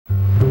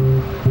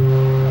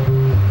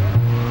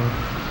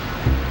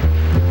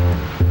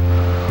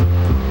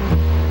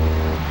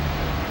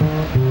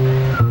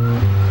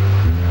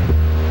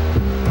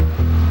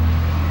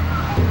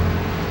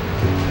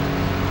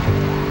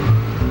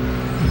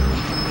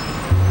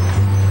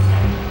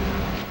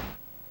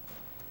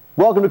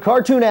Welcome to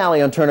Cartoon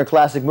Alley on Turner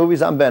Classic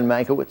Movies. I'm Ben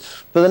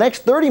Mankiewicz. For the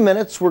next 30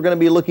 minutes, we're going to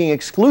be looking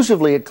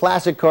exclusively at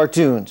classic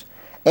cartoons,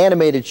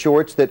 animated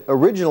shorts that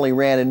originally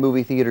ran in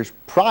movie theaters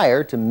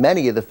prior to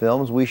many of the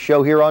films we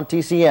show here on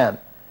TCM.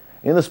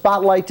 In the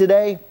spotlight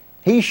today,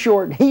 he's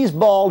short, he's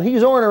bald,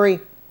 he's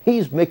ornery,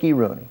 he's Mickey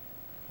Rooney.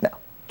 Now,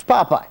 it's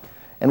Popeye,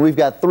 and we've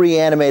got 3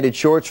 animated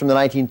shorts from the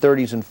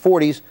 1930s and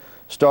 40s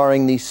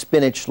starring the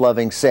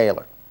spinach-loving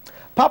sailor.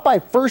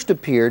 Popeye first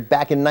appeared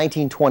back in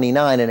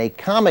 1929 in a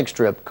comic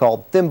strip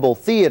called Thimble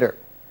Theater.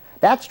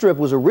 That strip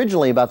was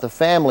originally about the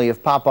family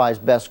of Popeye's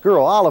best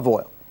girl, Olive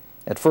Oyl.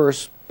 At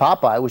first,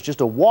 Popeye was just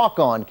a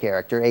walk-on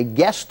character, a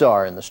guest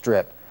star in the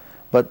strip.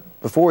 But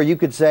before you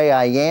could say,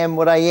 "I am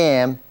what I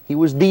am," he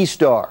was the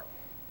star.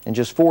 And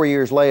just 4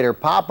 years later,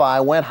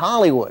 Popeye went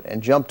Hollywood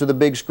and jumped to the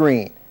big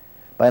screen.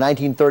 By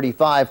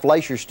 1935,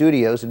 Fleischer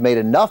Studios had made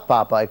enough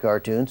Popeye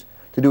cartoons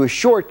to do a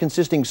short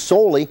consisting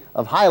solely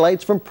of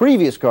highlights from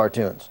previous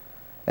cartoons.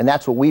 And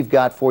that's what we've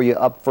got for you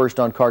up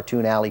first on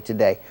Cartoon Alley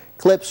today.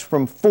 Clips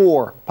from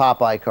 4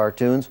 Popeye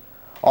cartoons,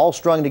 all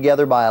strung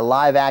together by a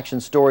live-action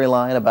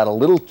storyline about a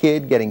little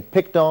kid getting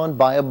picked on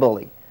by a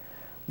bully.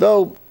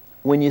 Though,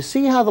 when you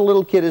see how the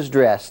little kid is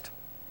dressed,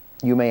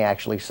 you may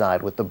actually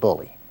side with the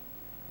bully.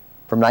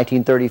 From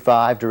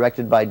 1935,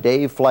 directed by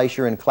Dave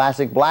Fleischer in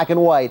classic black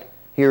and white,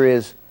 here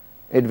is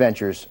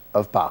Adventures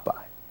of Popeye.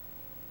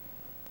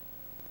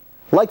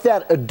 Like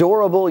that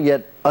adorable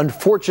yet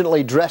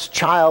unfortunately dressed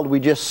child we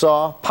just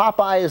saw,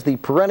 Popeye is the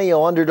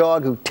perennial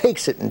underdog who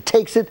takes it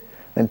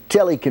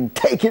until he can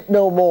take it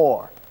no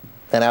more.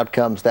 And out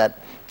comes that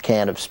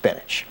can of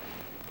spinach.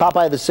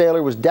 Popeye the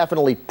Sailor was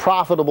definitely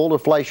profitable to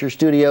Fleischer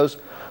Studios,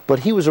 but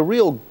he was a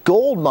real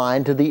gold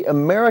mine to the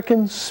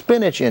American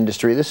spinach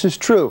industry. This is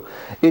true.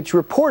 It's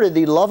reported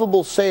the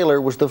lovable sailor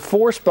was the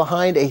force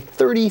behind a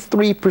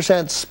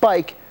 33%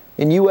 spike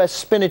in U.S.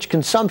 spinach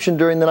consumption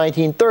during the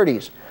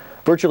 1930s.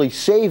 Virtually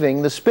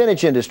saving the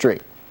spinach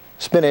industry.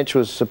 Spinach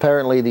was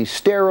apparently the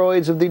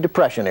steroids of the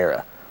Depression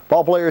era.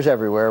 Ball players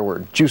everywhere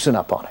were juicing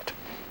up on it.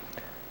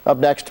 Up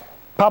next,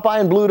 Popeye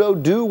and Bluto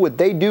do what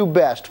they do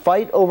best,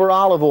 fight over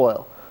Olive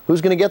Oyl.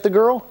 Who's going to get the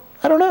girl?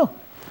 I don't know.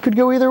 Could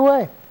go either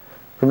way.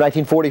 From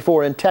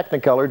 1944 in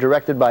Technicolor,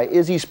 directed by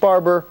Izzy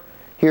Sparber,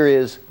 here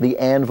is the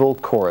Anvil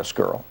Chorus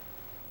Girl.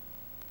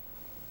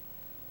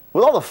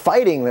 With all the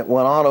fighting that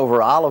went on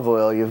over Olive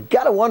Oyl, you've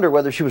got to wonder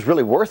whether she was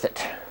really worth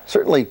it.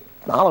 Certainly,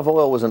 Olive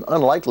Oyl was an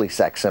unlikely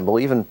sex symbol,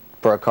 even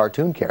for a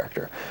cartoon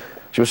character.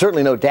 She was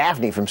certainly no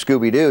Daphne from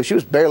Scooby-Doo. She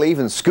was barely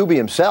even Scooby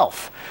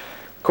himself.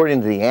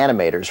 According to the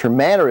animators, her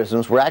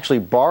mannerisms were actually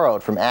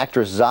borrowed from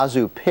actress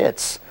Zazu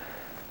Pitts.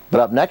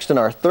 But up next in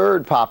our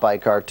 3rd Popeye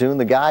cartoon,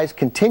 the guys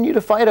continue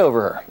to fight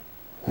over her.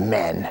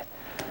 Men.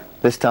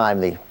 This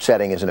time the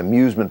setting is an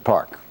amusement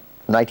park.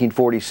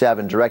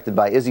 1947, directed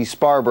by Izzy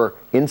Sparber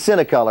in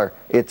Cinecolor,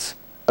 it's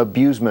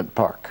Absuement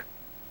Park.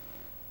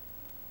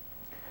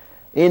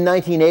 In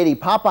 1980,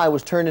 Popeye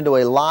was turned into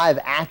a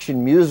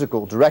live-action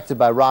musical directed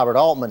by Robert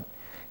Altman.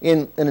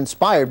 In an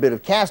inspired bit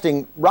of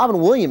casting, Robin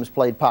Williams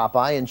played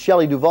Popeye and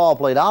Shelley Duvall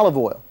played Olive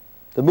Oyl.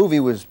 The movie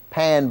was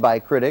panned by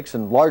critics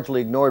and largely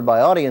ignored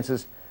by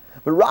audiences,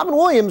 but Robin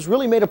Williams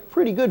really made a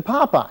pretty good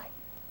Popeye.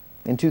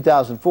 In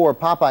 2004,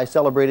 Popeye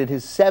celebrated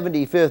his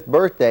 75th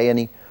birthday, and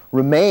he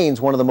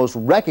remains one of the most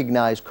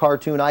recognized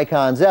cartoon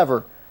icons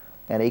ever,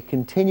 and a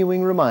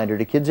continuing reminder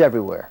to kids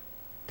everywhere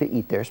to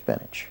eat their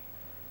spinach.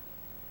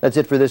 That's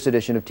it for this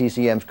edition of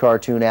TCM's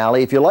Cartoon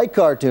Alley. If you like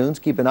cartoons,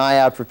 keep an eye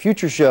out for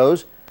future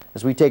shows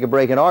as we take a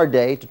break in our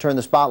day to turn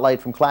the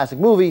spotlight from classic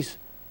movies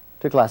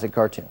to classic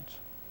cartoons.